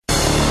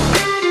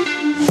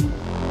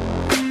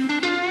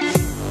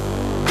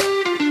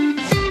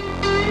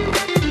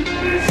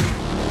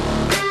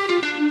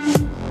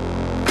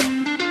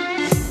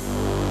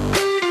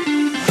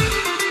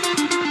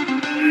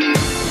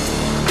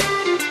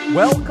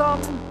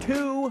Welcome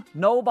to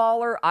No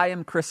Baller. I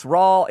am Chris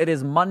Rawl. It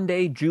is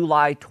Monday,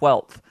 July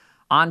 12th.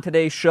 On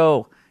today's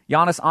show,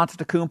 Giannis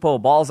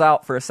Antetokounmpo balls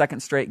out for a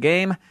second straight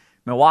game.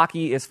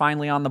 Milwaukee is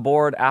finally on the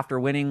board after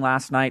winning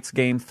last night's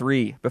Game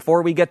 3.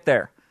 Before we get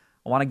there,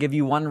 I want to give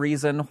you one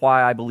reason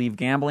why I believe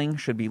gambling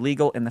should be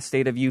legal in the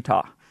state of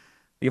Utah.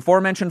 The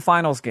aforementioned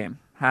finals game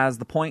has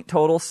the point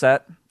total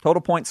set,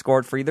 total points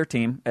scored for either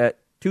team at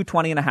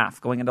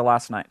 220.5 going into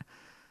last night.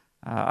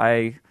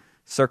 I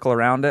circle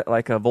around it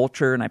like a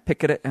vulture and I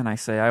pick at it and I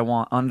say I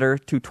want under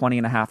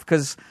 220.5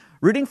 because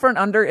rooting for an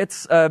under,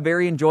 it's a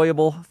very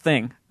enjoyable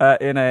thing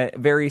in a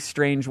very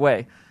strange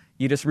way.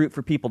 You just root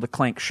for people to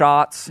clank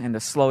shots and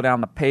to slow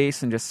down the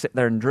pace and just sit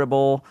there and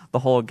dribble the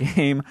whole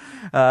game.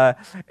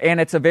 And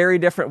it's a very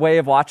different way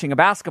of watching a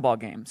basketball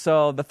game.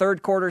 So the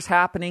third quarter's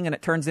happening and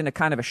it turns into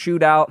kind of a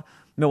shootout.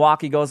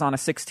 Milwaukee goes on a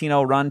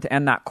 16-0 run to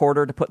end that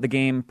quarter to put the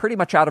game pretty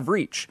much out of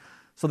reach.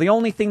 So the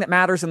only thing that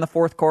matters in the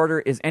fourth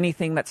quarter is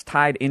anything that's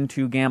tied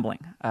into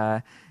gambling.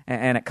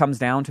 And it comes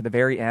down to the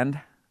very end.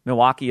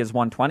 Milwaukee is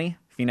 120.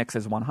 Phoenix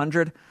is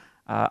 100.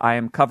 I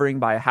am covering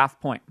by a half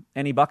point.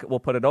 Any bucket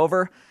will put it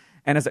over.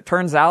 And as it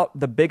turns out,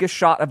 the biggest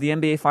shot of the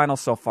NBA Finals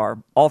so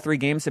far, all three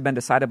games have been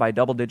decided by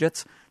double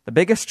digits. The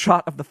biggest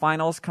shot of the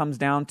Finals comes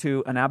down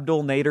to an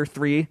Abdul Nader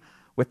 3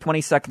 with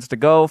 20 seconds to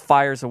go,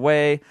 fires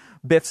away,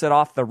 biffs it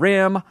off the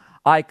rim.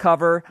 I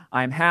cover.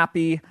 I'm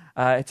happy.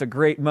 It's a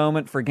great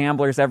moment for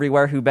gamblers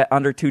everywhere who bet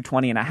under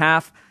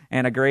 220.5,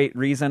 and a great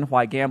reason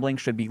why gambling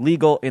should be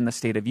legal in the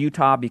state of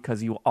Utah,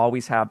 because you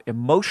always have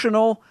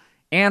emotional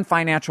and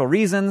financial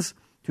reasons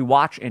to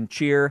watch and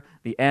cheer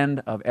the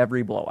end of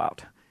every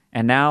blowout.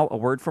 And now, a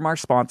word from our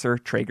sponsor,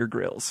 Traeger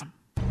Grills.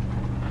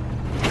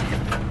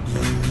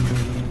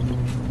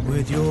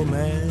 With your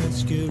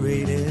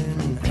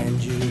masquerading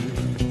and you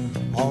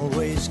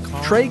always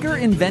Traeger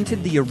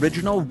invented the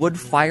original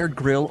wood-fired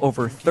grill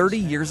over 30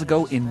 years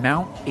ago in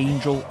Mount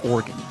Angel,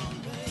 Oregon.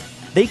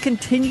 They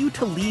continue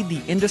to lead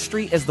the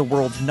industry as the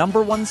world's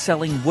 #1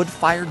 selling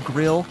wood-fired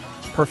grill,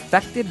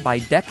 perfected by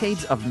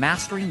decades of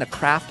mastering the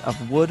craft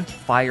of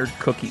wood-fired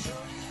cooking.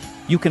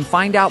 You can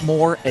find out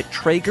more at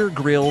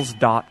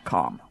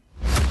TraegerGrills.com.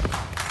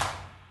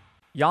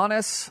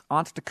 Giannis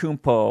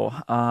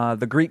Antetokounmpo,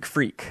 the Greek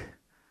freak.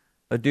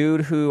 A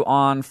dude who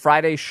on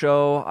Friday's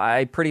show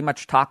I pretty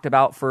much talked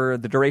about for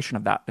the duration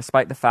of that,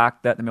 despite the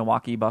fact that the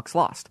Milwaukee Bucks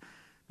lost.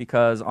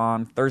 Because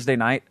on Thursday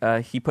night,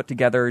 he put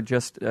together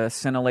just a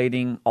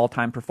scintillating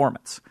all-time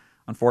performance.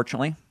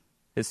 Unfortunately,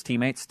 his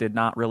teammates did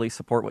not really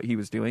support what he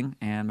was doing,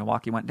 and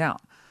Milwaukee went down.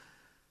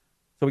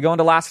 So we go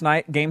into last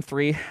night, Game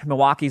 3.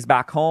 Milwaukee's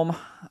back home,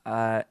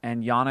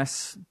 and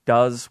Giannis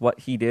does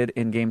what he did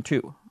in Game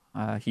 2.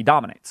 He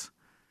dominates.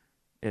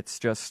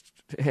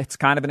 It's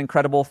kind of an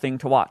incredible thing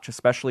to watch,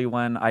 especially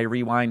when I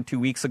rewind 2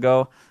 weeks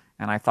ago,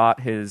 and I thought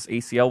his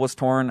ACL was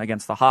torn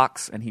against the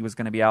Hawks, and he was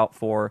going to be out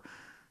for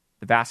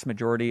the vast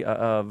majority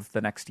of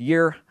the next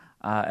year,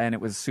 and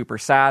it was super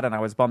sad, and I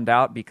was bummed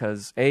out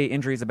because, A,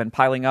 injuries have been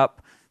piling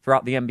up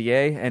throughout the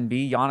NBA, and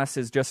B, Giannis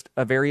is just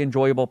a very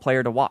enjoyable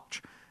player to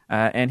watch.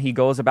 And he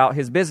goes about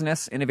his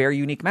business in a very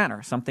unique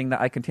manner, something that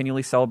I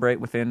continually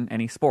celebrate within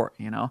any sport,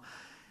 you know.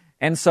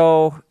 And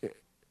so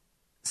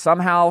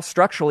somehow,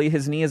 structurally,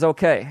 his knee is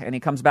okay, and he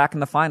comes back in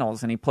the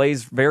finals, and he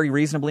plays very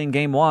reasonably in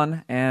Game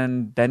 1,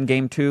 and then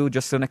Game 2,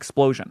 just an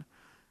explosion.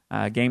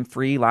 Game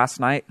 3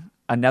 last night,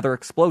 another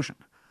explosion.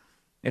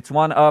 It's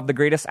one of the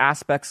greatest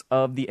aspects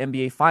of the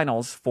NBA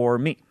Finals for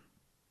me.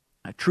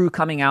 A true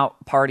coming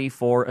out party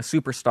for a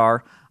superstar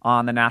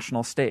on the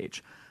national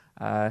stage.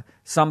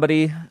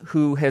 Somebody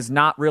who has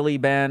not really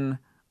been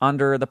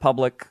under the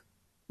public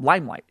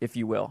limelight, if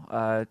you will.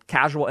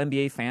 Casual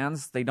NBA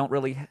fans, they don't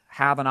really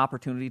have an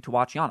opportunity to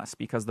watch Giannis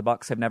because the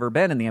Bucks have never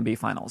been in the NBA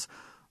Finals,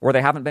 or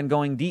they haven't been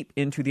going deep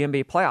into the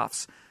NBA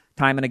playoffs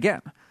time and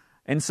again.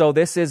 And so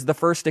this is the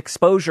first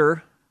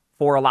exposure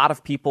for a lot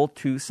of people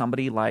to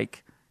somebody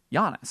like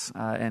Giannis,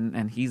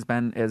 and he's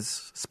been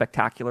as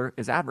spectacular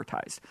as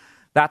advertised.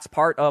 That's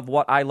part of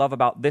what I love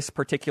about this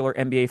particular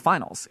NBA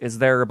Finals, is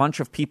there are a bunch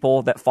of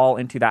people that fall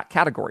into that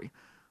category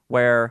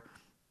where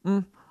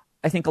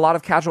I think a lot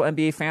of casual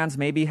NBA fans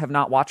maybe have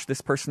not watched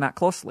this person that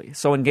closely.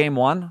 So in Game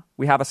 1,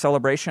 we have a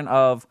celebration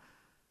of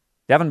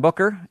Devin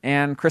Booker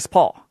and Chris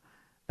Paul,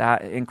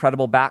 that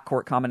incredible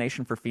backcourt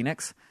combination for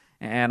Phoenix.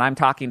 And I'm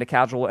talking to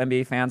casual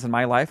NBA fans in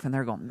my life, and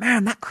they're going,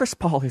 man, that Chris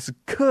Paul is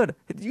good.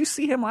 Did you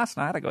see him last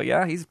night? I go,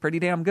 yeah, he's pretty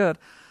damn good.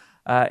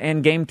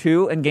 In Game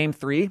 2 and Game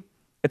 3,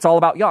 it's all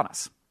about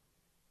Giannis.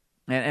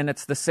 And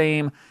it's the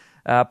same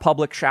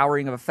public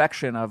showering of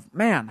affection of,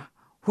 man,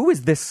 who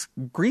is this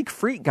Greek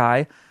freak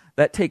guy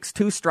that takes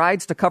 2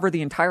 strides to cover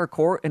the entire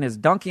court and is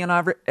dunking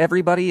on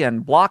everybody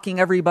and blocking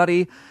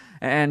everybody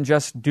and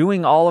just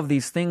doing all of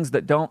these things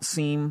that don't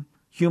seem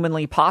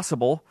humanly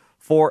possible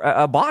for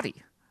a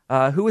body?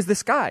 Who is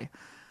this guy?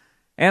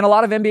 And a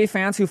lot of NBA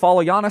fans who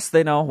follow Giannis,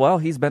 they know, well,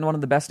 he's been one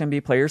of the best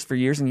NBA players for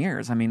years and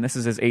years. I mean, this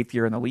is his 8th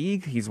year in the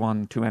league. He's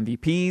won 2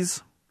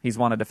 MVPs. He's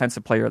won a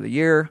Defensive Player of the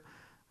Year.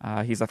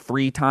 He's a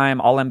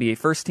 3-time All-NBA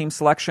first-team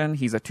selection.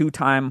 He's a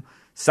 2-time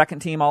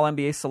second-team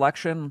All-NBA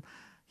selection.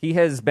 he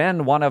has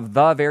been one of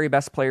the very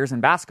best players in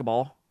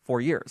basketball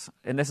for years.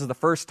 And this is the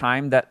first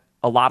time that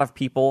a lot of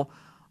people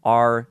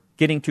are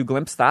getting to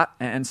glimpse that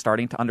and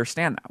starting to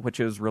understand that, which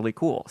is really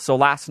cool. So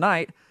last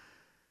night,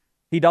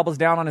 he doubles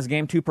down on his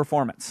Game 2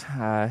 performance.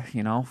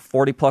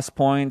 40-plus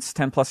points,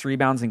 10-plus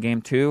rebounds in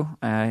Game 2,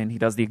 and he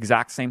does the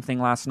exact same thing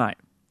last night.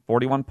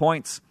 41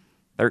 points,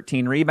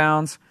 13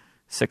 rebounds,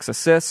 6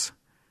 assists,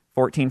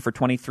 14 for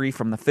 23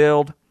 from the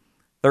field,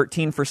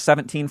 13 for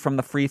 17 from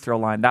the free throw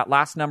line. That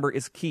last number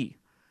is key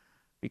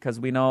because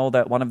we know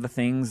that one of the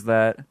things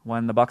that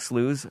when the Bucks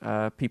lose,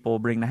 people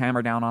bring the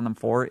hammer down on them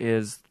for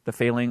is the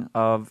failing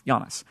of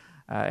Giannis,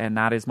 and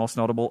that is most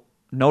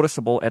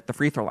noticeable at the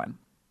free throw line.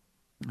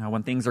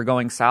 When things are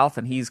going south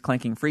and he's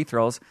clanking free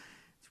throws,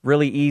 it's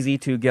really easy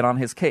to get on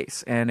his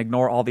case and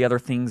ignore all the other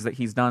things that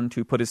he's done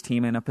to put his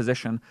team in a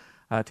position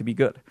to be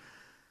good.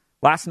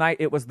 Last night,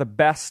 it was the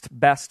best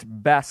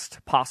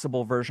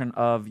possible version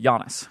of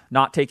Giannis.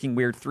 Not taking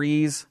weird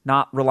threes,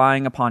 not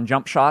relying upon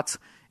jump shots.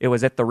 It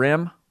was at the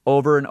rim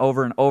over and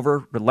over and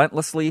over,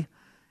 relentlessly.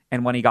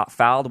 And when he got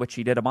fouled, which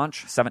he did a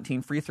bunch,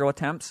 17 free throw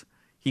attempts,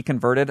 he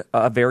converted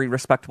a very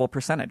respectable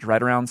percentage,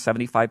 right around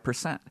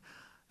 75%.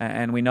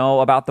 And we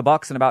know about the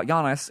Bucks and about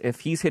Giannis,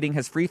 if he's hitting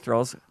his free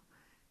throws,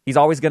 he's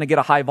always going to get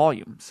a high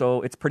volume.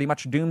 So it's pretty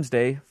much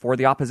doomsday for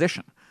the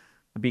opposition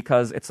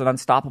because it's an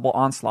unstoppable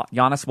onslaught.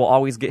 Giannis will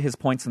always get his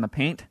points in the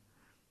paint,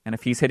 and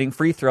if he's hitting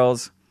free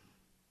throws,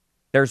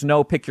 there's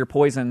no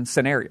pick-your-poison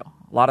scenario.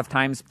 A lot of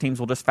times, teams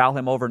will just foul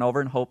him over and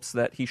over in hopes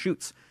that he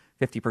shoots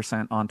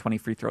 50% on 20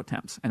 free throw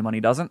attempts. And when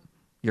he doesn't,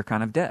 you're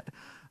kind of dead.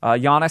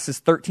 Giannis is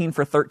 13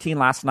 for 13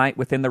 last night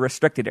within the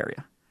restricted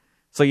area.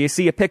 So you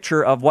see a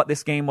picture of what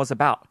this game was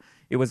about.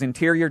 It was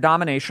interior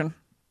domination,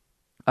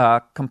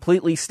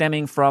 completely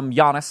stemming from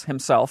Giannis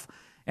himself,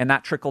 and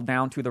that trickled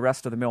down to the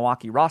rest of the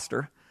Milwaukee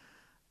roster.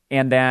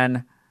 And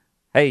then,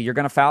 hey, you're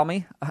going to foul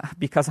me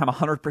because I'm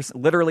 100%,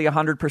 literally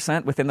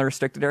 100% within the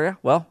restricted area?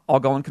 Well, I'll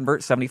go and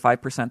convert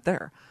 75%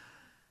 there.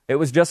 It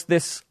was just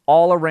this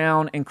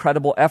all-around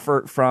incredible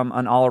effort from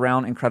an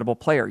all-around incredible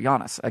player,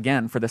 Giannis,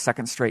 again, for the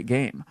second straight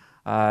game.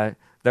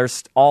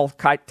 There's all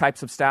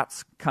types of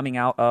stats coming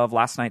out of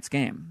last night's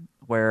game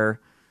where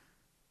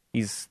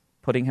he's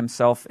putting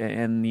himself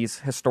in these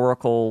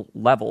historical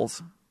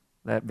levels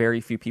that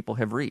very few people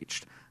have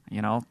reached.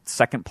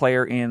 Second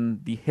player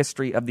in the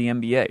history of the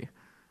NBA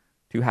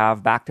to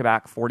have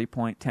back-to-back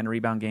 40-point,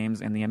 10-rebound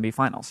games in the NBA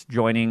Finals,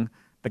 joining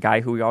the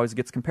guy who he always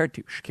gets compared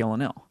to, Shaquille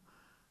O'Neal.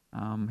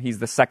 He's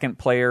the second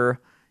player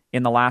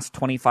in the last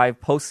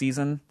 25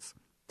 postseasons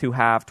to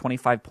have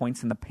 25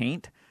 points in the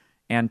paint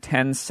and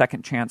 10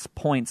 second-chance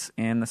points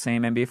in the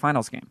same NBA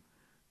Finals game,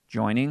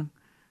 joining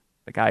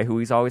the guy who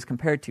he's always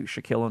compared to,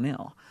 Shaquille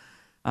O'Neal.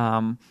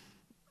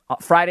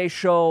 Friday's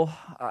show,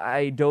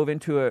 I dove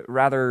into it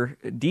rather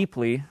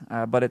deeply,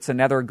 but it's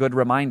another good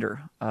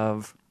reminder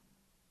of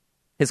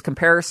his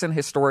comparison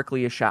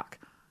historically is Shaq,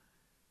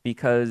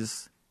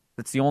 because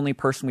it's the only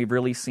person we've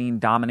really seen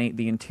dominate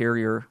the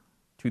interior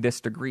to this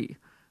degree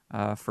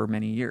for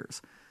many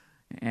years.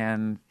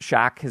 And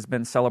Shaq has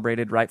been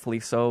celebrated, rightfully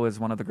so, as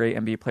one of the great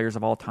NBA players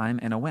of all time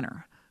and a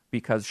winner,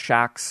 because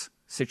Shaq's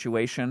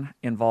situation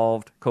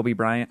involved Kobe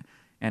Bryant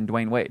and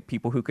Dwayne Wade,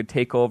 people who could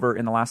take over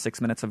in the last 6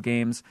 minutes of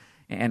games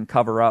and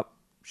cover up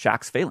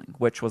Shaq's failing,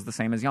 which was the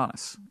same as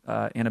Giannis'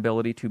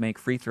 inability to make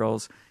free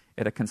throws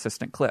at a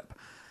consistent clip.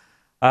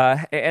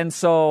 And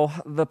so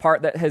the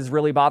part that has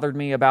really bothered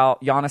me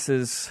about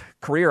Giannis's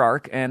career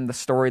arc and the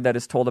story that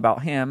is told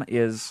about him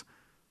is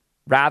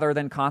rather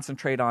than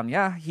concentrate on,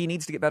 he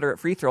needs to get better at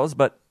free throws,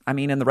 but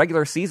in the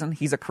regular season,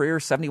 he's a career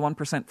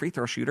 71% free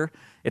throw shooter.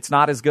 It's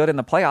not as good in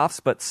the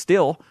playoffs, but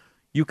still,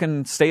 you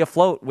can stay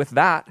afloat with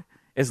that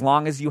as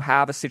long as you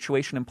have a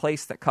situation in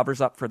place that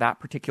covers up for that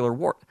particular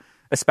wart,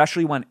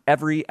 especially when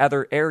every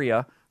other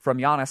area from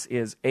Giannis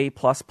is A++++.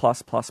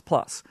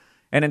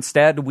 And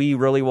instead, we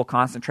really will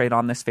concentrate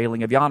on this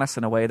failing of Giannis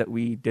in a way that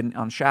we didn't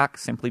on Shaq,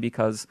 simply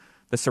because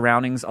the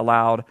surroundings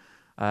allowed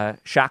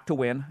Shaq to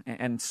win.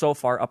 And so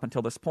far, up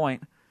until this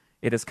point,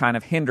 it has kind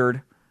of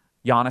hindered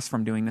Giannis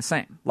from doing the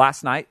same.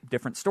 Last night,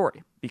 different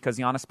story, because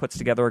Giannis puts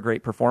together a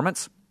great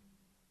performance,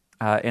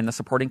 and the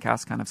supporting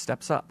cast kind of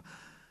steps up.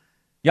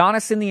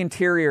 Giannis in the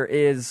interior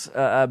is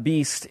a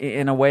beast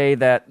in a way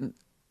that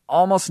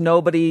almost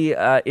nobody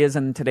is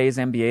in today's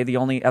NBA. The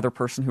only other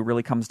person who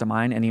really comes to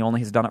mind, and he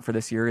only has done it for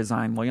this year, is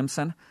Zion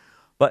Williamson.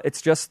 But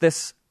it's just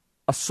this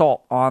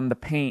assault on the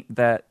paint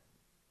that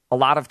a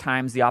lot of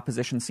times the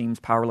opposition seems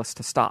powerless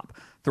to stop.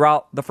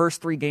 Throughout the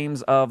first 3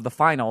 games of the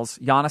finals,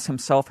 Giannis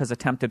himself has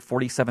attempted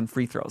 47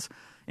 free throws,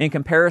 in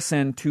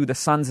comparison to the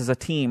Suns as a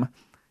team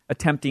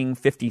attempting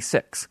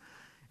 56.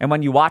 And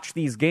when you watch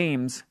these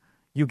games,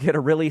 you get a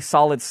really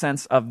solid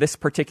sense of this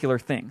particular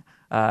thing.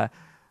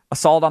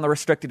 Assault on the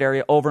restricted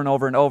area over and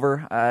over and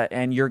over,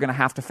 and you're going to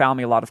have to foul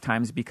me a lot of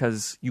times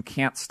because you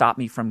can't stop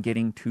me from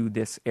getting to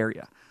this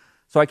area.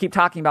 So I keep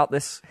talking about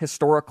this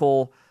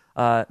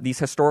these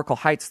historical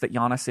heights that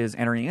Giannis is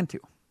entering into.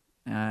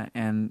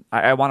 And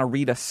I want to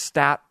read a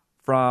tweet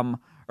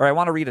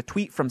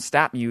from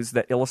StatMuse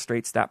that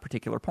illustrates that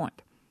particular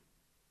point.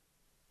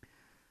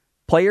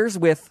 Players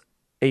with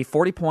a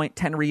 40-point,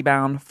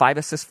 10-rebound,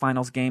 5-assist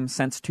finals game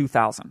since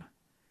 2000.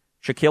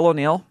 Shaquille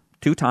O'Neal,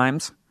 2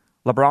 times.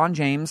 LeBron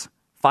James,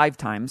 5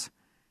 times.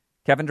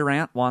 Kevin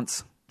Durant,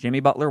 once. Jimmy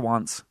Butler,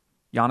 once.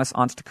 Giannis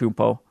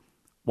Antetokounmpo,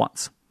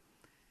 once.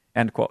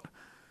 End quote.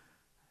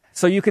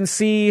 So you can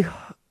see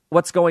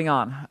what's going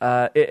on.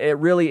 It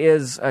really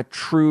is a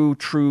true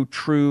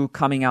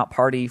coming out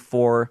party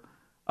for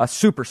a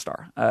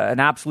superstar, an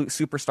absolute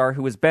superstar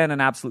who has been an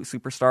absolute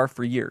superstar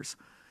for years.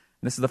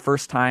 And this is the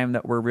first time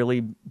that we're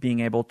really being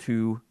able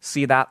to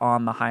see that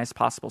on the highest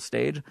possible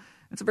stage.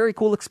 It's a very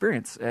cool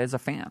experience as a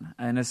fan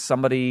and as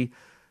somebody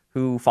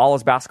who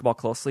follows basketball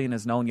closely and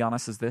has known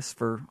Giannis as this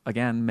for,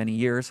 again, many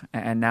years,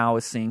 and now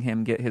is seeing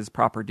him get his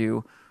proper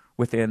due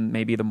within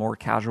maybe the more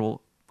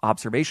casual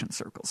observation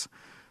circles.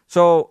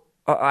 So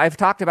I've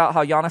talked about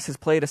how Giannis has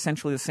played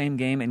essentially the same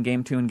game in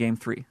Game 2 and Game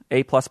 3.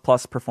 A++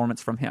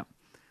 performance from him.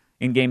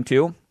 In Game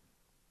 2,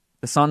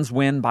 the Suns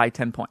win by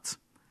 10 points.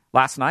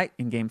 Last night,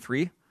 in Game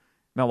 3,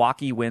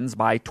 Milwaukee wins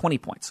by 20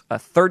 points, a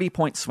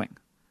 30-point swing.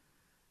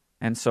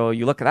 And so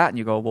you look at that and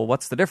you go, well,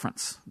 what's the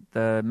difference?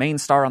 The main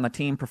star on the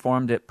team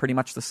performed at pretty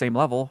much the same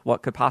level.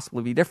 What could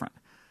possibly be different?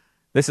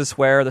 This is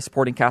where the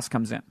supporting cast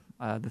comes in.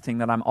 The thing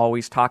that I'm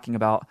always talking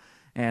about,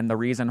 and the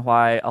reason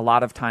why a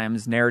lot of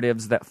times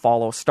narratives that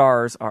follow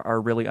stars are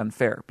really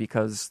unfair,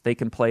 because they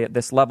can play at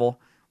this level.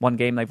 One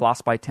game they've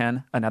lost by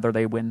 10, another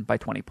they win by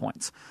 20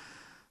 points.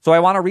 So I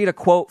want to read a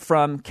quote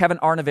from Kevin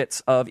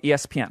Arnovitz of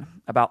ESPN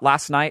about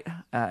last night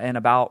and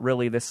about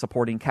really this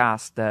supporting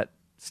cast that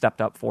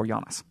stepped up for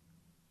Giannis.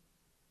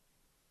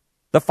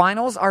 The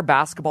finals are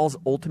basketball's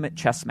ultimate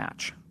chess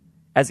match,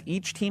 as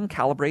each team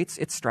calibrates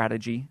its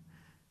strategy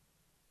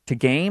to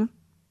game,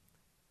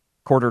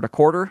 quarter to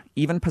quarter,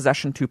 even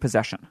possession to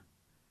possession.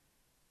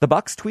 The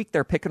Bucks tweak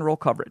their pick-and-roll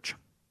coverage.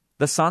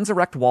 The Suns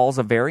erect walls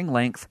of varying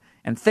length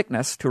and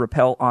thickness to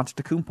repel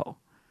Antetokounmpo.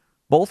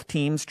 Both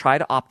teams try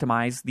to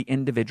optimize the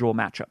individual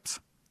matchups.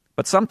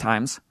 But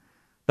sometimes,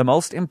 the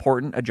most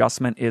important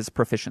adjustment is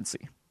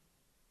proficiency.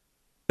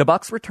 The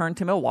Bucks returned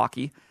to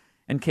Milwaukee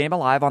and came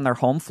alive on their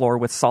home floor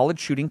with solid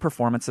shooting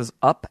performances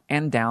up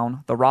and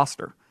down the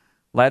roster,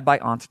 led by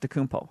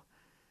Antetokounmpo.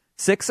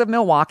 6 of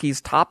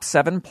Milwaukee's top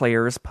 7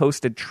 players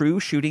posted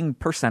true shooting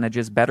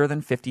percentages better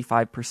than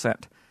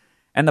 55%,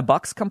 and the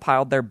Bucks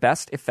compiled their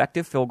best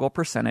effective field goal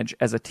percentage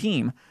as a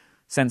team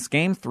since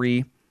Game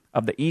 3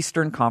 of the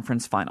Eastern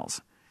Conference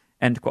Finals.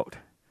 End quote.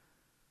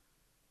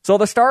 So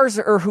the stars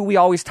are who we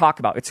always talk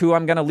about. It's who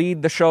I'm going to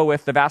lead the show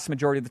with the vast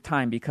majority of the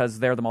time because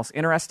they're the most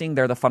interesting,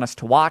 they're the funnest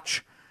to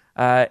watch,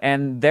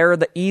 and they're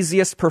the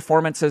easiest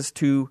performances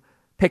to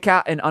pick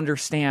at and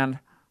understand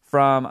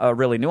from a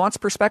really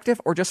nuanced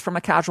perspective or just from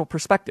a casual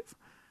perspective.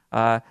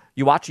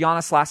 You watch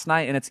Giannis last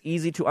night, and it's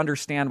easy to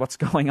understand what's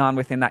going on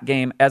within that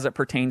game as it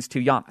pertains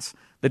to Giannis.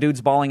 The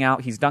dude's balling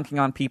out. He's dunking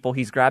on people.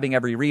 He's grabbing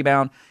every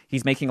rebound.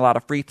 He's making a lot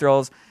of free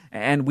throws.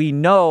 And we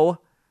know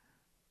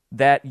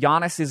that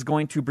Giannis is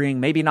going to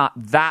bring maybe not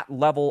that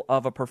level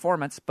of a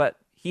performance, but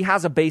he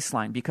has a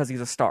baseline because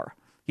he's a star.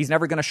 He's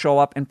never going to show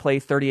up and play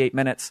 38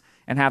 minutes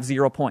and have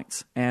 0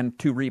 points and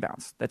 2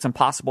 rebounds. That's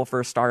impossible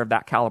for a star of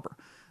that caliber.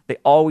 They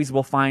always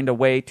will find a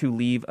way to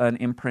leave an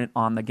imprint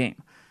on the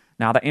game.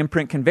 Now, the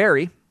imprint can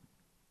vary,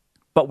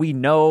 but we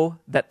know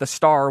that the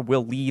star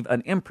will leave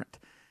an imprint.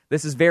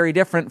 This is very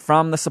different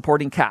from the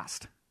supporting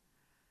cast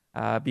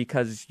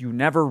because you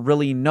never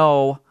really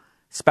know,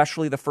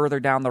 especially the further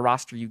down the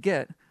roster you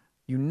get,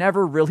 you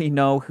never really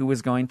know who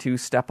is going to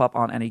step up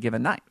on any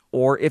given night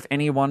or if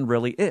anyone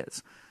really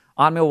is.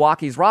 On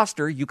Milwaukee's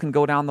roster, you can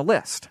go down the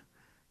list.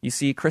 You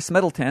see Chris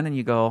Middleton and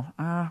you go,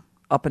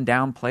 up and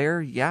down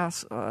player,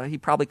 yes, he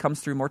probably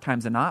comes through more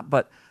times than not,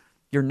 but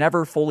you're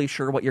never fully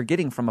sure what you're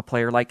getting from a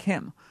player like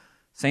him.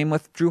 Same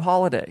with Drew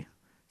Holiday.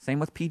 Same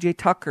with PJ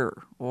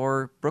Tucker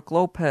or Brook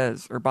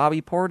Lopez or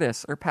Bobby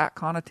Portis or Pat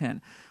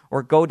Connaughton.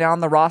 Or go down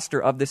the roster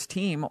of this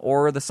team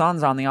or the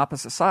Suns on the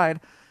opposite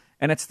side,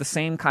 and it's the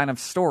same kind of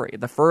story.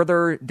 The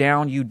further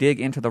down you dig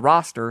into the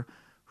roster,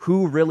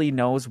 who really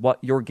knows what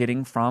you're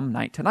getting from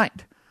night to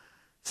night?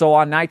 So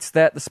on nights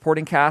that the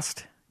supporting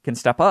cast can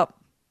step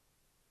up,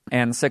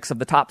 and 6 of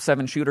the top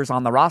 7 shooters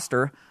on the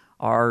roster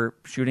are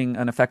shooting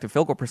an effective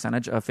field goal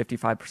percentage of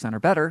 55% or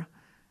better,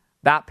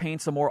 that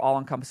paints a more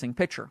all-encompassing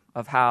picture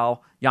of how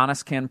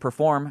Giannis can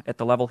perform at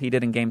the level he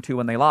did in Game 2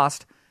 when they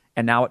lost,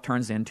 and now it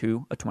turns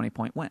into a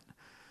 20-point win.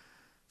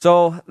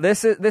 So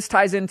this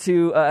ties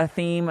into a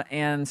theme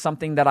and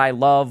something that I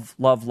love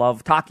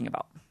talking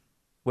about,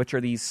 which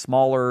are these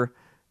smaller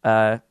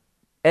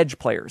edge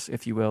players,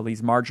 if you will,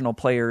 these marginal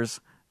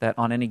players that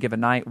on any given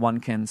night one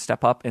can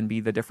step up and be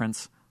the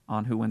difference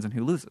on who wins and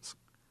who loses.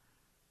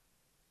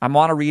 I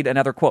want to read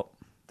another quote.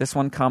 This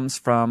one comes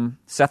from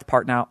Seth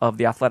Partnow of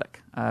The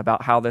Athletic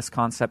about how this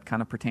concept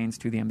kind of pertains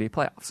to the NBA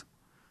playoffs.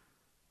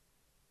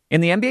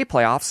 In the NBA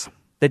playoffs,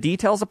 the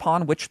details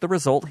upon which the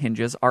result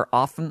hinges are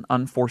often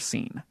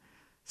unforeseen.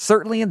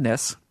 Certainly in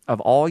this, of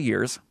all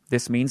years,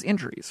 this means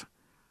injuries.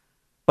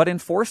 But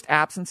enforced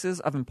absences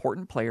of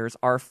important players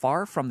are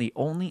far from the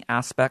only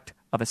aspect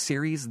of a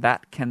series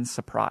that can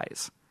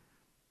surprise.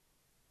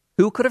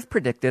 Who could have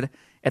predicted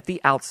at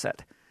the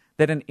outset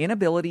that an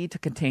inability to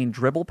contain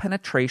dribble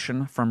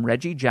penetration from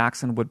Reggie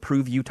Jackson would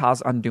prove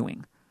Utah's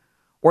undoing?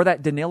 Or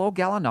that Danilo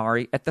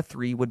Gallinari at the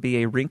 3 would be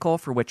a wrinkle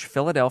for which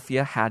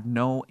Philadelphia had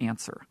no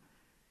answer?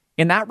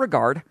 In that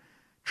regard,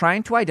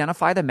 trying to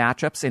identify the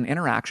matchups and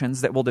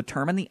interactions that will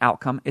determine the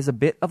outcome is a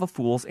bit of a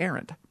fool's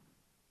errand.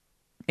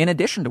 In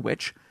addition to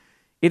which,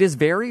 it is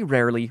very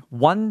rarely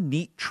one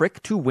neat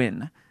trick to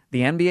win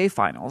the NBA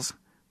Finals,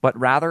 but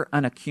rather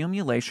an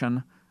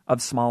accumulation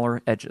of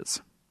smaller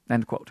edges.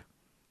 End quote.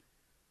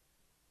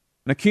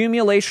 An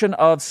accumulation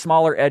of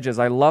smaller edges.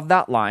 I love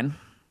that line.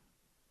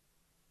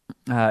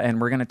 And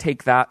we're going to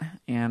take that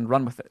and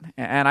run with it.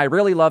 And I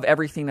really love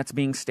everything that's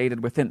being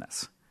stated within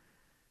this,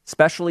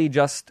 especially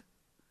just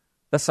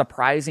the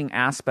surprising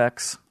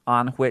aspects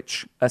on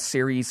which a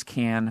series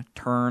can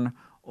turn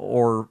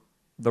or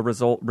the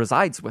result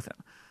resides within,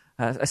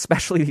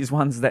 especially these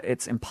ones that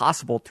it's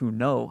impossible to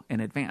know in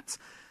advance.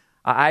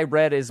 I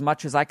read as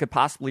much as I could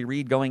possibly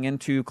read going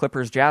into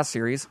Clippers Jazz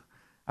series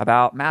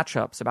about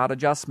matchups, about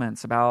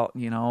adjustments, about,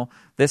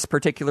 this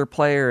particular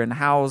player and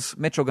how's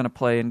Mitchell going to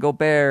play, and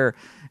Gobert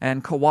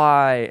and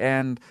Kawhi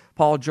and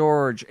Paul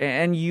George.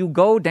 And you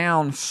go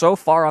down so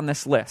far on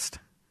this list.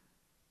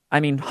 I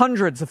mean,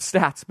 hundreds of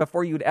stats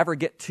before you'd ever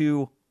get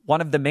to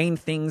one of the main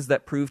things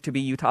that proved to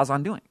be Utah's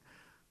undoing.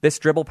 This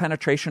dribble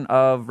penetration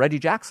of Reggie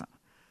Jackson.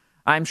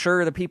 I'm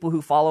sure the people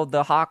who followed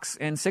the Hawks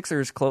and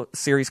Sixers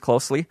series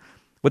closely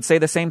would say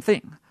the same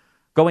thing.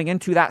 Going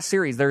into that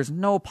series, there's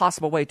no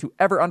possible way to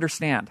ever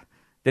understand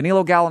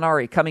Danilo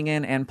Gallinari coming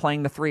in and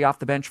playing the 3 off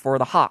the bench for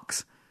the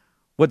Hawks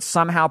would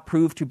somehow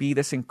prove to be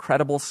this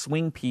incredible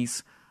swing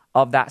piece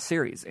of that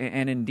series,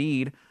 and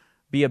indeed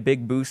be a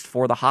big boost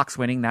for the Hawks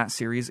winning that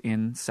series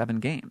in 7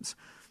 games.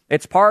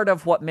 It's part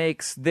of what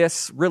makes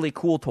this really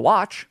cool to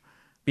watch,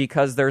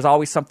 because there's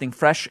always something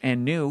fresh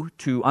and new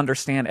to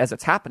understand as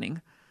it's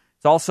happening.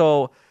 It's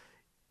also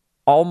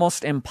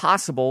almost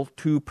impossible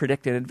to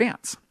predict in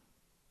advance.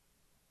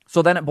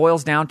 So then it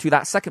boils down to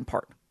that second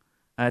part.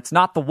 It's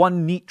not the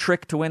one neat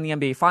trick to win the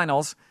NBA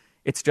Finals.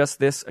 It's just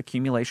this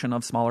accumulation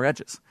of smaller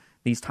edges.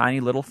 These tiny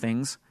little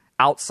things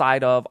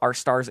outside of our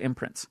stars'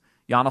 imprints.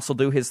 Giannis will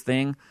do his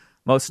thing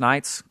most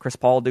nights. Chris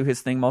Paul will do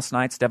his thing most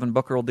nights. Devin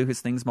Booker will do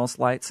his things most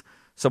nights.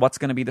 So what's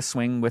going to be the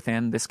swing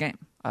within this game?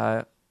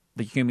 The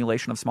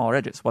accumulation of smaller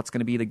edges. What's going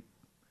to be the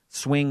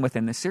swing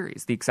within this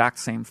series? The exact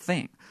same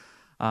thing.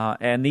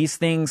 And these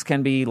things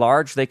can be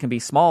large. They can be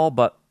small,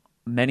 but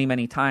many,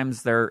 many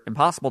times they're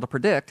impossible to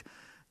predict,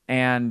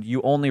 and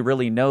you only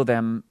really know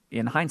them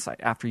in hindsight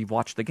after you've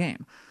watched the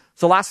game.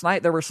 So last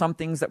night, there were some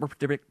things that were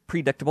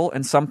predictable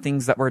and some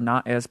things that were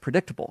not as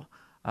predictable.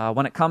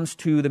 When it comes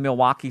to the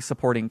Milwaukee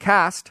supporting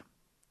cast,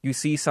 you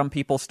see some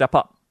people step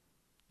up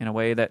in a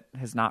way that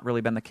has not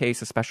really been the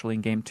case, especially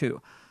in Game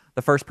 2.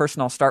 The first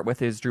person I'll start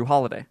with is Jrue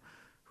Holiday,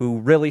 who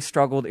really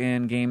struggled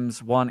in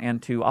Games 1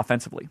 and 2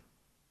 offensively.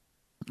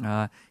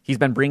 He's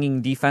been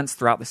bringing defense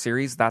throughout the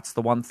series. That's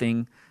the one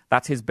thing.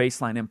 That's his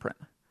baseline imprint.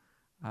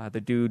 The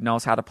dude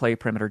knows how to play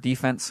perimeter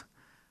defense.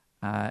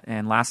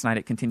 And last night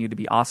it continued to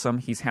be awesome.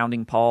 He's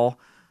hounding Paul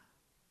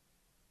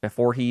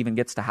before he even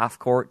gets to half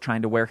court,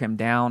 trying to wear him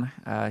down.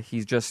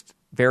 He's just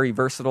very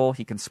versatile.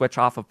 He can switch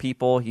off of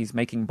people. He's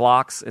making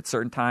blocks at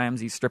certain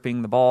times. He's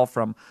stripping the ball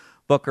from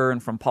Booker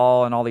and from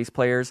Paul and all these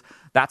players.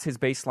 That's his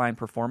baseline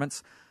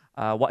performance.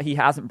 What he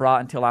hasn't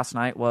brought until last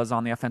night was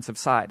on the offensive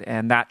side,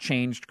 and that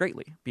changed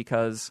greatly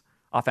because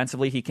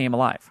offensively he came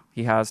alive.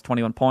 He has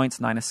 21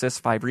 points, 9 assists,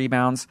 5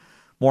 rebounds.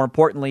 More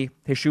importantly,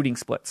 his shooting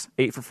splits,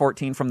 8 for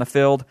 14 from the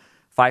field,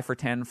 5 for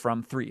 10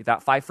 from 3.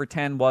 That 5 for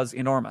 10 was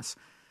enormous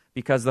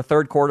because the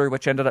third quarter,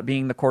 which ended up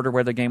being the quarter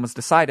where the game was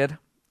decided,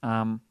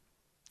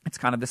 it's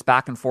kind of this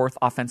back and forth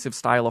offensive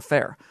style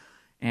affair.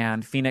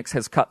 And Phoenix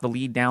has cut the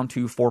lead down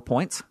to 4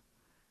 points.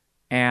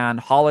 And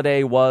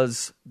Holiday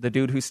was the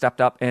dude who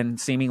stepped up and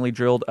seemingly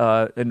drilled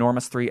an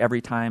enormous 3 every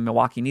time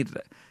Milwaukee needed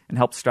it and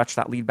helped stretch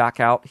that lead back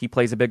out. He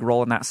plays a big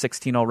role in that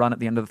 16-0 run at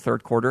the end of the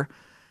third quarter.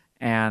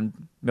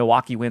 And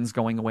Milwaukee wins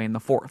going away in the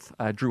fourth.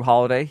 Jrue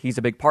Holiday, he's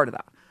a big part of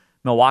that.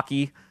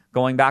 Milwaukee,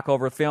 going back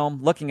over film,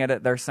 looking at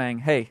it, they're saying,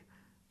 hey,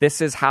 this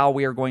is how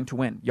we are going to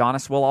win.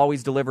 Giannis will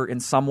always deliver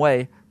in some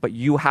way, but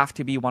you have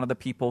to be one of the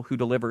people who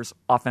delivers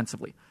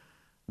offensively.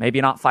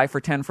 Maybe not 5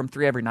 for 10 from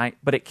 3 every night,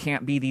 but it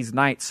can't be these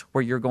nights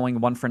where you're going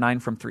 1 for 9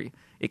 from 3.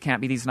 It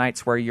can't be these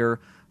nights where you're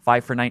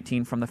 5 for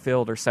 19 from the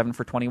field or 7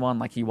 for 21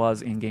 like he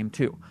was in Game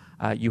 2.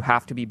 You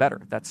have to be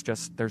better.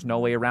 There's no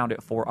way around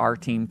it for our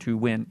team to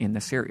win in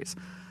this series.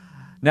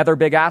 Another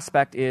big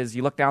aspect is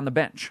you look down the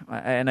bench.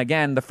 And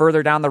again, the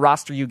further down the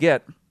roster you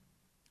get,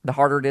 the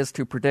harder it is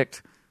to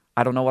predict,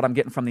 I don't know what I'm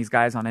getting from these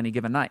guys on any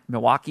given night.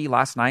 Milwaukee,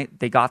 last night,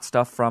 they got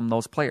stuff from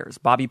those players.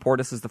 Bobby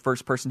Portis is the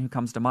first person who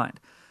comes to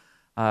mind.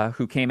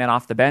 Who came in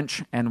off the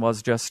bench and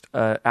was just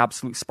an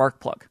absolute spark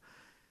plug.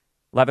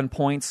 11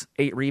 points,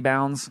 8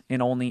 rebounds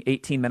in only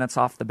 18 minutes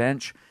off the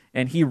bench,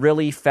 and he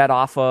really fed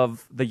off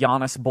of the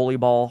Giannis bully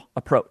ball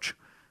approach.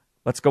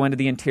 Let's go into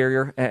the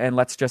interior and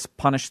let's just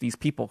punish these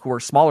people who are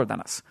smaller than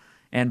us.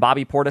 And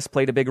Bobby Portis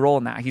played a big role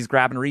in that. He's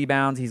grabbing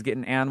rebounds, he's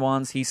getting and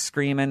ones, he's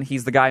screaming,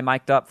 he's the guy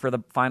mic'd up for the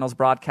finals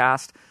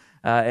broadcast,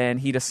 and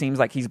he just seems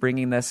like he's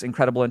bringing this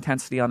incredible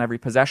intensity on every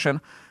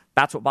possession.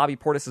 That's what Bobby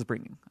Portis is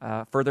bringing.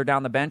 Further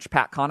down the bench,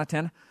 Pat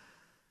Connaughton,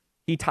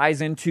 he ties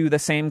into the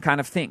same kind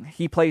of thing.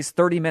 He plays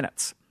 30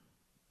 minutes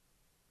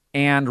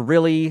and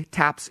really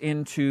taps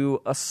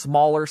into a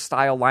smaller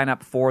style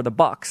lineup for the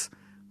Bucks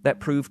that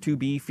proved to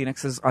be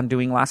Phoenix's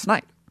undoing last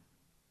night.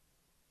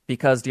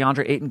 Because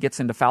DeAndre Ayton gets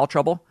into foul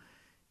trouble,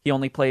 he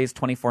only plays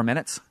 24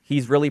 minutes.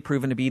 He's really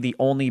proven to be the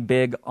only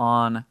big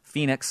on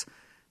Phoenix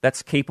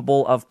that's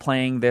capable of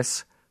playing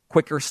this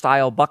quicker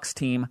style Bucks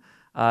team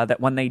that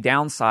when they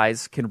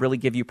downsize can really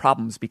give you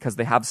problems because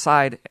they have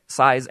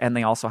size and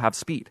they also have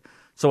speed.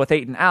 So with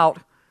Ayton out,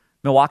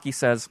 Milwaukee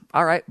says,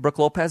 all right, Brook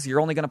Lopez, you're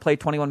only going to play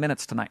 21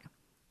 minutes tonight.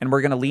 And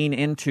we're going to lean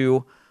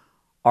into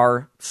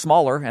our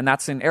smaller, and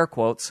that's in air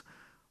quotes,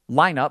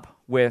 lineup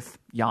with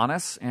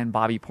Giannis and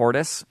Bobby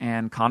Portis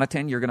and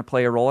Connaughton. You're going to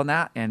play a role in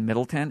that, and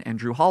Middleton and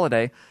Drew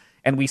Holiday.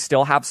 And we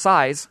still have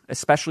size,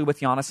 especially with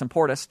Giannis and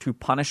Portis, to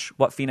punish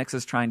what Phoenix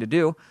is trying to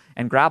do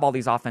and grab all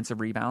these offensive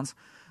rebounds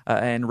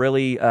and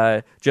really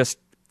just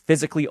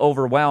physically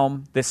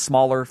overwhelm this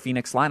smaller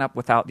Phoenix lineup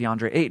without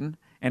DeAndre Ayton.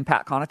 And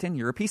Pat Connaughton,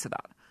 you're a piece of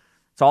that.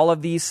 It's all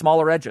of these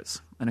smaller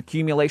edges, an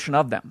accumulation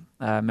of them.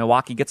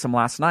 Milwaukee gets them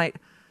last night,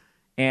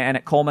 and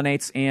it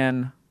culminates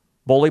in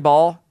bully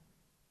ball,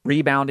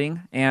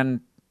 rebounding,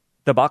 and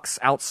the Bucks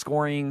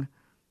outscoring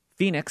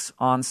Phoenix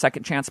on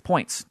second chance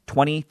points,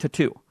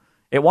 20-2.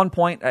 At one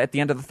point, at the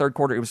end of the third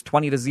quarter, it was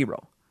 20-0.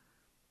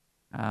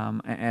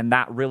 And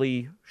that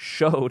really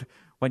showed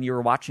when you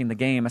were watching the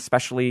game,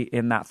 especially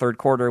in that third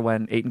quarter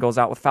when Ayton goes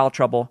out with foul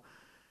trouble.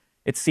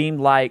 It seemed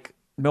like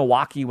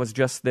Milwaukee was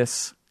just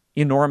this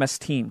enormous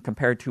team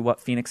compared to what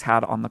Phoenix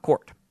had on the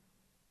court.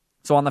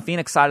 So on the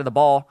Phoenix side of the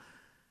ball,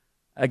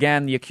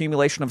 again, the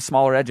accumulation of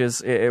smaller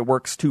edges, it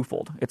works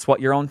twofold. It's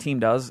what your own team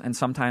does, and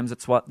sometimes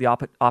it's what the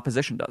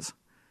opposition does.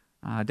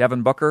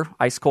 Devin Booker,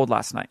 ice cold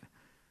last night.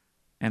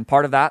 And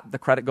part of that, the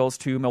credit goes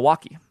to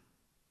Milwaukee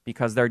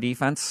because their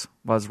defense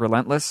was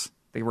relentless.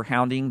 They were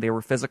hounding, they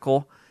were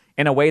physical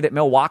in a way that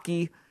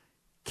Milwaukee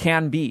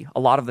can be a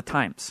lot of the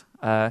times.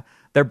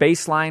 Their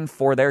baseline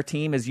for their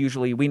team is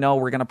usually, we know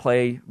we're going to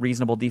play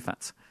reasonable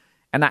defense.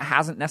 And that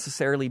hasn't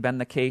necessarily been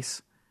the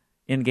case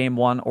in Game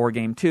 1 or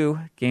Game 2.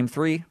 Game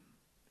 3,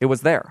 it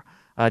was there.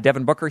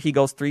 Devin Booker, he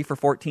goes 3 for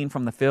 14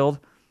 from the field.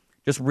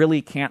 Just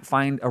really can't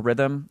find a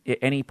rhythm at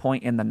any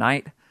point in the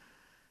night.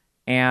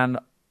 And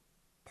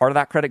part of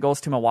that credit goes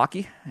to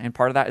Milwaukee, and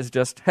part of that is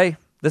just, hey,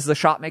 this is a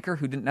shot maker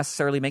who didn't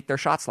necessarily make their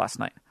shots last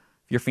night.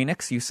 If you're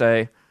Phoenix, you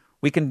say,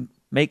 we can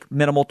make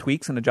minimal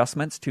tweaks and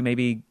adjustments to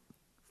maybe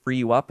free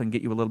you up and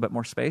get you a little bit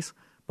more space.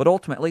 But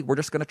ultimately, we're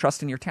just going to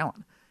trust in your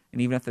talent.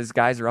 And even if these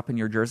guys are up in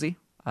your jersey,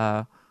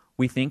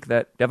 we think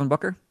that Devin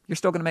Booker, you're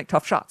still going to make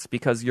tough shots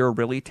because you're a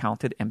really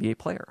talented NBA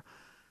player.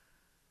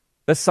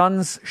 The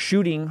Suns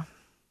shooting,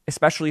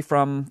 especially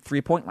from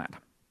three-point land.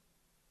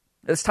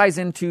 This ties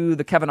into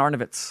the Kevin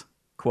Arnovitz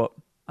quote.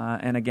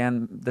 And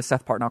again, the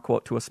Seth Partnow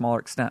quote to a smaller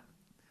extent.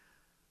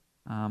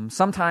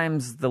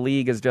 Sometimes the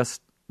league is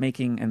just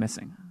making and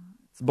missing.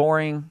 It's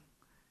boring.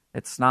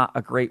 It's not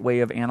a great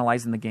way of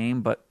analyzing the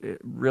game, but it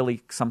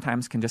really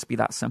sometimes can just be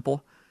that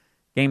simple.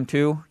 Game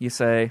 2, you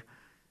say,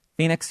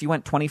 Phoenix, you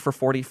went 20 for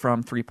 40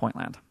 from three-point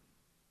land.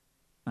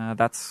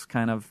 That's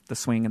kind of the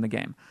swing in the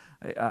game.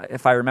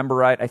 If I remember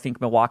right, I think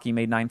Milwaukee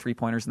made 9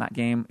 three-pointers in that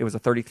game. It was a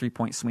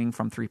 33-point swing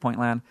from three-point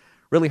land.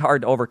 Really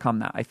hard to overcome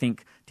that. I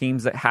think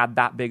teams that had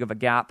that big of a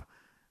gap,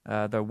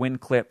 the win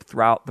clip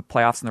throughout the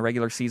playoffs and the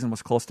regular season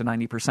was close to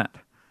 90%.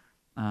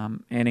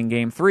 And in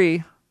Game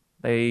 3,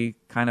 they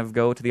kind of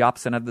go to the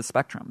opposite end of the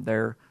spectrum.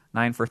 They're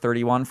 9 for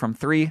 31 from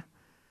 3.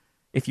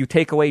 If you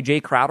take away Jay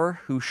Crowder,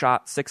 who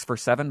shot 6 for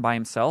 7 by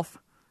himself,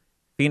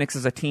 Phoenix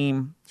as a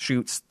team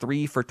shoots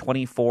 3 for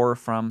 24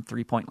 from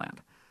three-point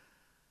land.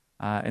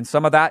 And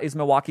some of that is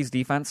Milwaukee's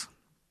defense,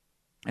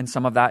 and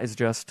some of that is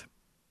just,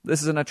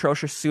 this is an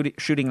atrocious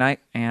shooting night,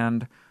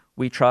 and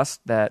we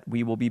trust that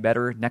we will be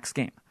better next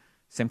game,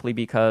 simply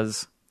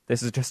because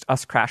this is just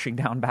us crashing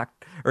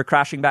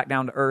back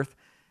down to earth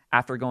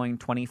after going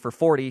 20 for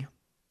 40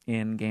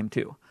 in Game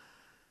 2.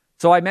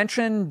 So I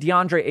mentioned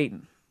DeAndre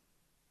Ayton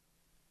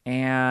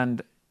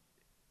and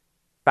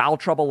foul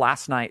trouble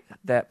last night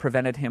that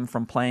prevented him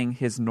from playing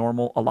his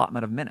normal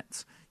allotment of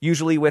minutes.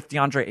 Usually with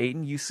DeAndre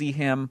Ayton, you see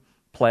him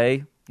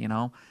play,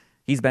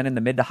 he's been in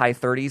the mid to high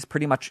 30s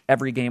pretty much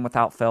every game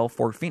without fail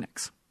for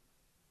Phoenix.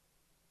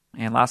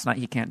 And last night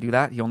he can't do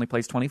that. He only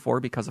plays 24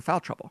 because of foul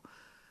trouble.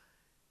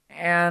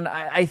 And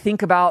I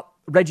think about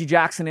Reggie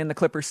Jackson in the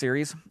Clippers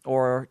series,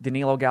 or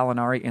Danilo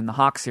Gallinari in the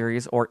Hawks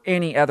series, or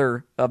any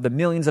other of the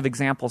millions of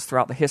examples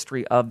throughout the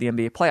history of the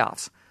NBA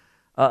playoffs,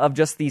 of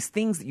just these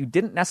things that you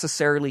didn't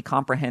necessarily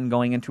comprehend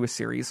going into a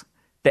series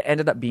that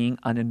ended up being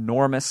an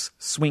enormous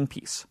swing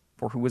piece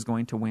for who was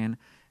going to win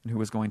and who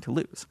was going to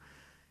lose.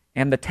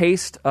 And the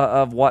taste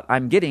of what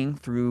I'm getting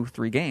through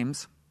 3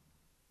 games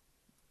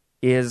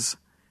is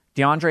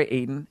DeAndre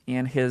Ayton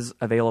and his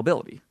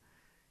availability.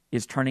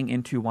 is turning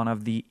into one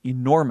of the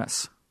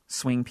enormous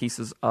swing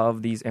pieces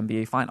of these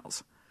NBA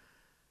Finals.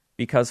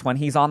 Because when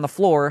he's on the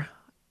floor,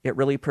 it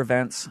really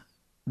prevents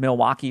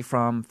Milwaukee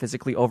from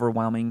physically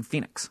overwhelming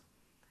Phoenix.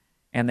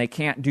 And they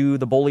can't do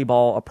the bully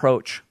ball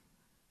approach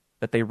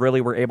that they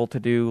really were able to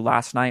do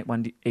last night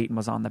when Ayton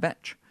was on the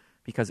bench.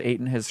 Because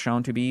Ayton has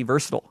shown to be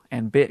versatile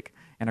and big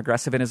and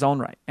aggressive in his own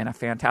right and a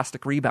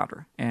fantastic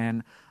rebounder.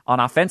 And on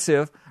offense,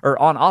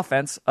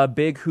 a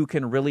big who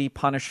can really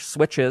punish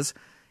switches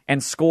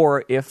and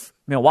score if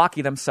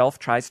Milwaukee themselves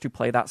tries to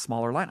play that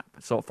smaller lineup.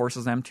 So it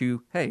forces them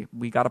to, hey,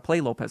 we got to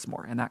play Lopez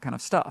more and that kind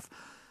of stuff.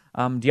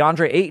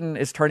 DeAndre Ayton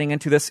is turning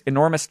into this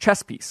enormous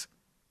chess piece.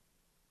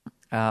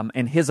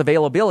 And his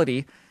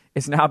availability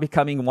is now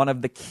becoming one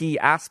of the key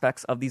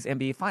aspects of these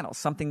NBA Finals,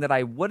 something that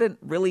I wouldn't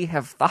really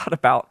have thought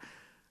about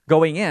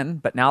going in,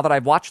 but now that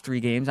I've watched 3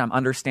 games, I'm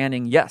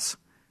understanding, yes,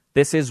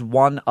 this is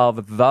one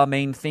of the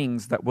main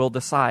things that will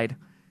decide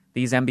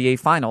these NBA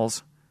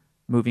Finals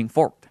moving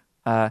forward.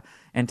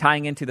 And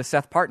tying into the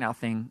Seth Partnow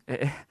thing,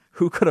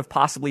 who could have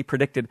possibly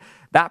predicted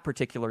that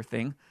particular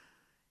thing?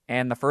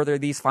 And the further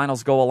these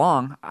finals go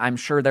along, I'm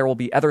sure there will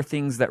be other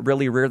things that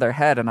really rear their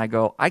head, and I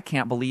go, I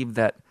can't believe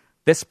that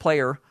this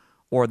player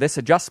or this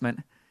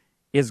adjustment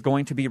is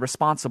going to be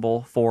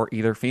responsible for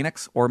either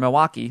Phoenix or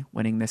Milwaukee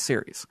winning this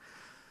series.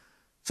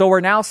 So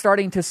we're now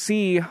starting to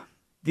see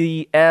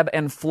the ebb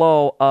and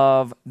flow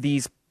of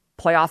these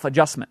playoff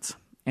adjustments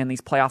and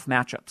these playoff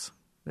matchups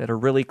that are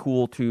really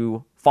cool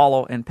to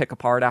follow and pick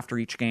apart after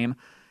each game.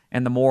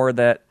 And the more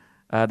that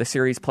the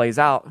series plays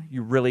out,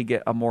 you really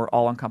get a more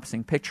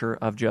all-encompassing picture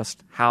of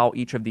just how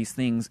each of these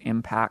things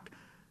impact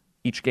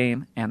each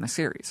game and the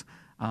series.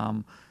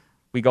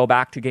 We go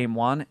back to game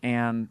 1,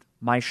 and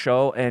my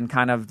show and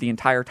kind of the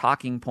entire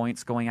talking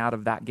points going out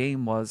of that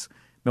game was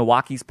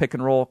Milwaukee's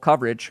pick-and-roll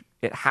coverage.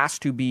 It has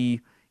to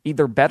be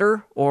either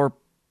better or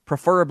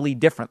preferably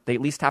different. They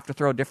at least have to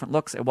throw different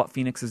looks at what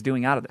Phoenix is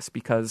doing out of this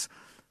because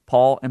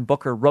Paul and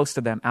Booker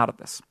roasted them out of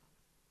this.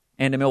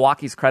 And to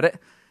Milwaukee's credit,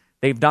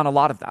 they've done a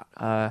lot of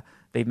that.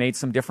 They've made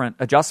some different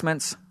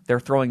adjustments. They're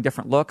throwing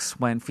different looks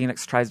when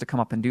Phoenix tries to come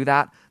up and do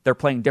that. They're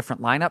playing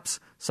different lineups,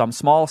 some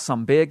small,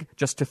 some big,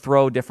 just to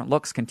throw different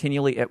looks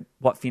continually at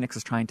what Phoenix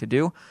is trying to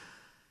do.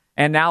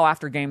 And now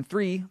after Game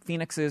 3,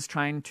 Phoenix is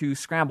trying to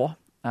scramble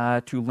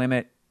to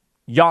limit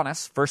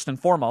Giannis, first and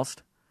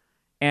foremost,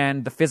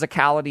 and the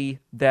physicality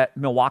that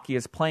Milwaukee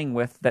is playing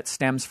with that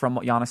stems from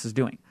what Giannis is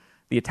doing.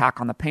 The attack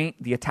on the paint,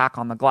 the attack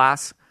on the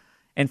glass.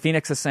 And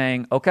Phoenix is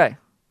saying, okay,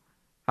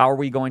 how are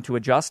we going to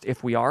adjust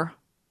if we are?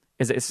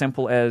 Is it as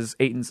simple as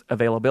Ayton's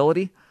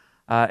availability?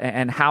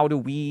 And how do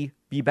we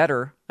be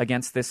better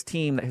against this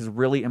team that has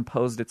really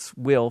imposed its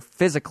will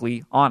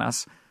physically on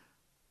us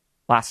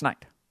last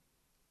night?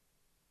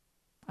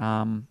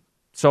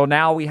 So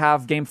now we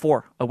have Game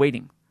 4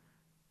 awaiting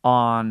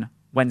on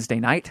Wednesday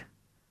night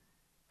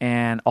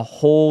and a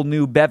whole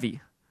new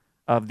bevy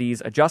of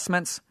these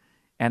adjustments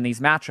and these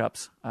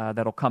matchups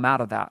that'll come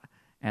out of that,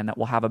 and that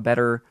will have a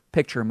better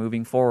picture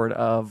moving forward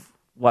of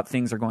what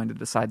things are going to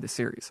decide the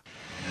series.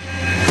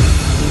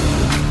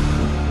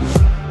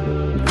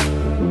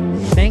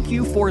 Thank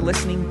you for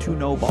listening to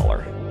No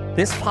Baller.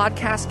 This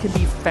podcast can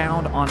be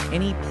found on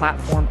any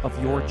platform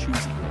of your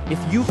choosing.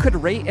 If you could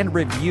rate and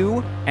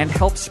review and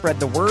help spread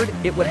the word,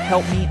 it would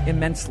help me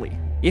immensely.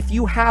 If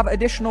you have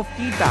additional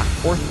feedback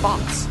or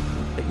thoughts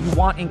that you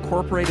want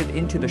incorporated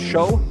into the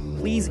show,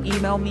 please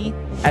email me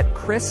at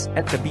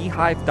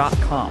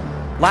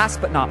chris@thebeehive.com.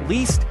 Last but not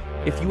least,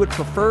 if you would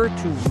prefer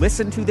to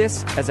listen to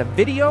this as a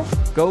video,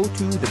 go to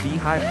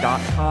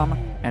thebeehive.com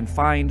and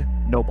find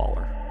No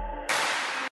Baller.